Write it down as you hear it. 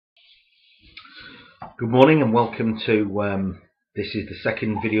Good morning and welcome to this is the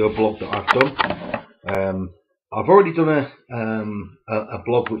second video blog that I've done. I've already done a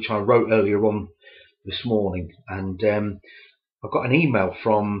blog which I wrote earlier on this morning, and I've got an email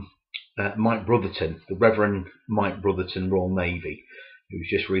from Mike Brotherton, the Reverend Mike Brotherton, Royal Navy, who's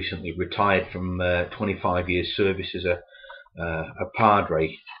just recently retired from 25 years service as a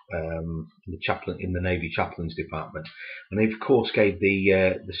padre in the Navy Chaplains Department, and he of course gave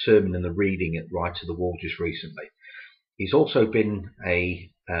the sermon and the reading at Right to the Wall just recently. He's also been an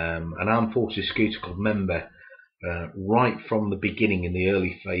Armed Forces Scouter Club member right from the beginning in the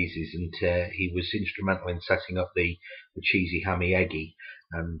early phases, and he was instrumental in setting up the Cheesy Hammy Eggy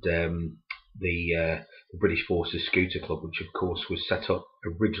and the British Forces Scouter Club, which of course was set up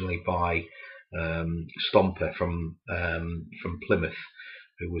originally by Stomper from Plymouth,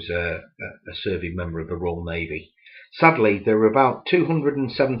 who was a serving member of the Royal Navy. Sadly, there were about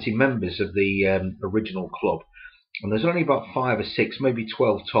 270 members of the original club, and there's only about 5 or 6, maybe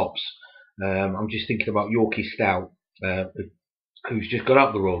 12 tops. I'm just thinking about Yorkie Stout, who's just got out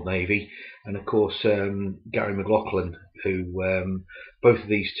of the Royal Navy, and of course Gary McLaughlin, who both of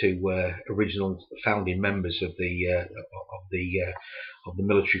these two were original founding members of the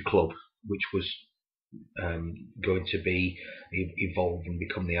military club, which was going to be evolved and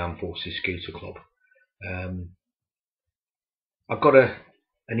become the Armed Forces Scouter Club. I've got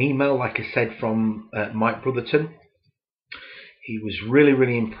an email, like I said, from Mike Brotherton. He was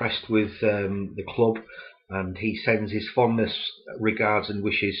really impressed with the club, and he sends his fondness, regards and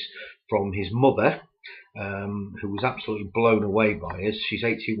wishes from his mother, who was absolutely blown away by us. She's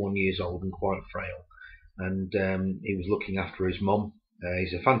 81 years old and quite frail, and he was looking after his mum.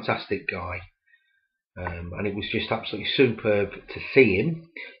 He's a fantastic guy, and it was just absolutely superb to see him.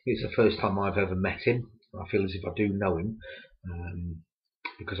 It's the first time I've ever met him. I feel as if I do know him,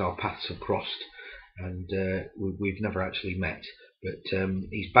 because our paths have crossed, and we've never actually met. But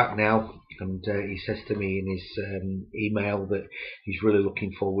he's back now, and he says to me in his email that he's really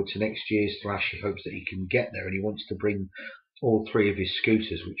looking forward to next year's thrash. He hopes that he can get there, and he wants to bring all 3 of his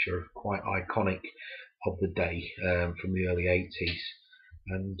scooters, which are quite iconic of the day, from the early 80s.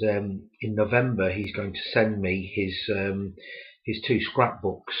 And in November he's going to send me his 2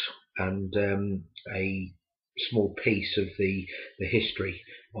 scrapbooks and a small piece of the history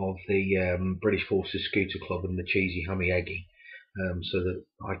of the British Forces Scouter Club and the Cheesy Hammy Eggy, so that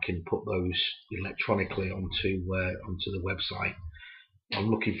I can put those electronically onto the website. I'm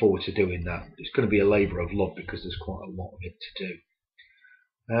looking forward to doing that. It's going to be a labour of love because there's quite a lot of it to do.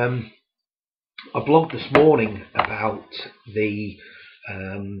 I blogged this morning about the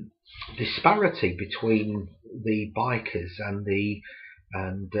disparity between the bikers and the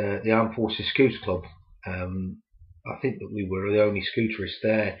Armed Forces Scouter Club. I think that we were the only scooterists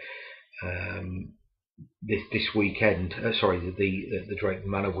there this weekend. Sorry, the Drayton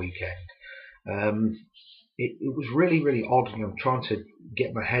Manor weekend. It was really odd, and I'm trying to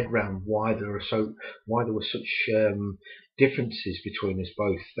get my head around why there were such differences between us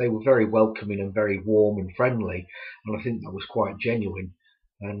both. They were very welcoming and very warm and friendly, and I think that was quite genuine.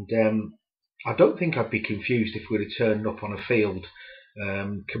 And I don't think I'd be confused if we'd have turned up on a field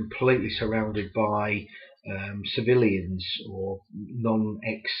completely surrounded by civilians or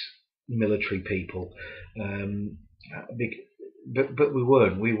non-ex-military people, but we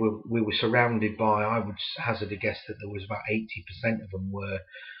weren't. We were surrounded by, I would hazard a guess that there was about 80% of them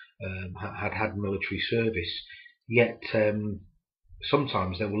had military service. Yet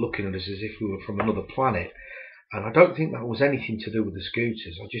sometimes they were looking at us as if we were from another planet, and I don't think that was anything to do with the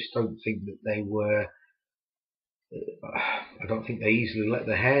scooters. I just don't think that they were. I don't think they easily let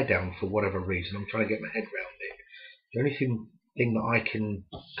their hair down for whatever reason. I'm trying to get my head around it. The only thing that I can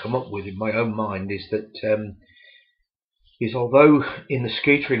come up with in my own mind is that although in the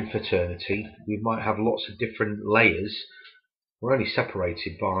scootering fraternity we might have lots of different layers, we're only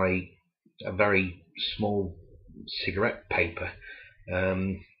separated by a very small cigarette paper.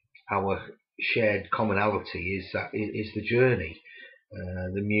 Our shared commonality is the journey,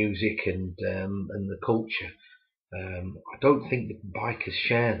 the music, and the culture. I don't think that bikers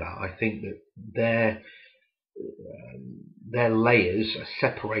share that. I think that their layers are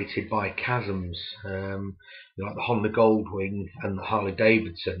separated by chasms, like the Honda Goldwing and the Harley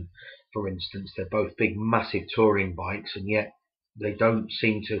Davidson, for instance. They're both big, massive touring bikes, and yet they don't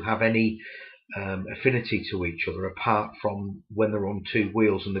seem to have any affinity to each other, apart from when they're on 2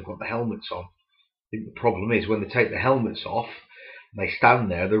 wheels and they've got the helmets on. I think the problem is when they take the helmets off, they stand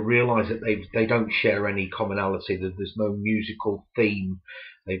there, they realise that they don't share any commonality, that there's no musical theme,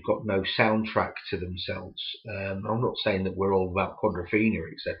 they've got no soundtrack to themselves. I'm not saying that we're all about Quadrophenia,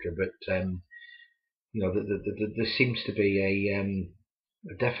 etc., but you know, there seems to be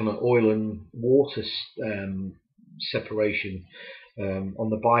a definite oil and water separation on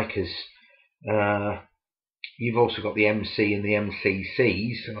the bikers. You've also got the MC and the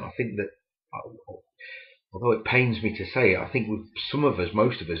MCCs, and I think that, although it pains me to say it, I think with some of us,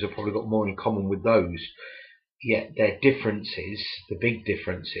 most of us, have probably got more in common with those. Yet their differences, the big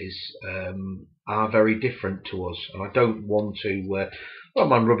differences, are very different to us. And I don't want to, I don't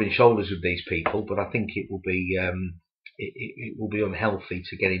mind rubbing shoulders with these people, but I think it will be it will be unhealthy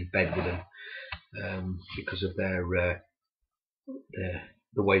to get in bed with them because of their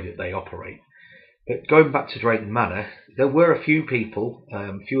the way that they operate. But going back to Drayton Manor, there were a few people,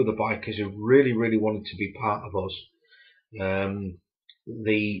 a few of the bikers who really, really wanted to be part of us.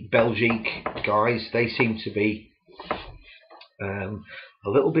 The Belgique guys, they seem to be a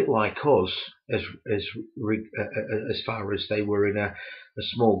little bit like us, as far as they were in a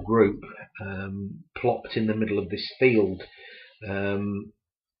small group, plopped in the middle of this field, and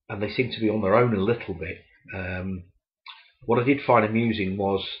they seem to be on their own a little bit. What I did find amusing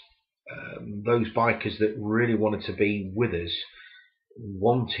was those bikers that really wanted to be with us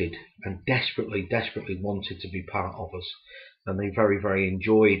wanted and desperately wanted to be part of us, and they very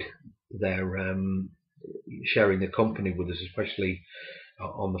enjoyed their sharing the company with us, especially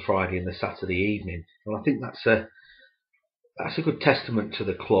on the Friday and the Saturday evening. And I think that's a good testament to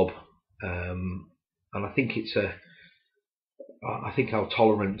the club, and I think I think our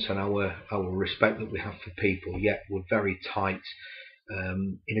tolerance and our respect that we have for people, yet we're very tight,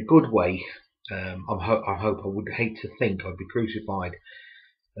 in a good way. I would hate to think, I'd be crucified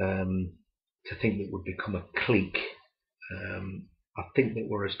to think that we'd become a clique. I think that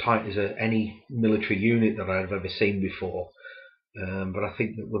we're as tight as any military unit that I've ever seen before, but I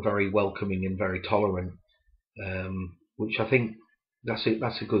think that we're very welcoming and very tolerant, which I think that's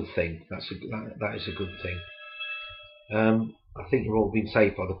a good thing. That is a good thing. I think you've all been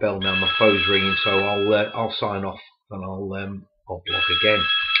saved by the bell now. My phone's ringing, so I'll sign off and I'll blog again.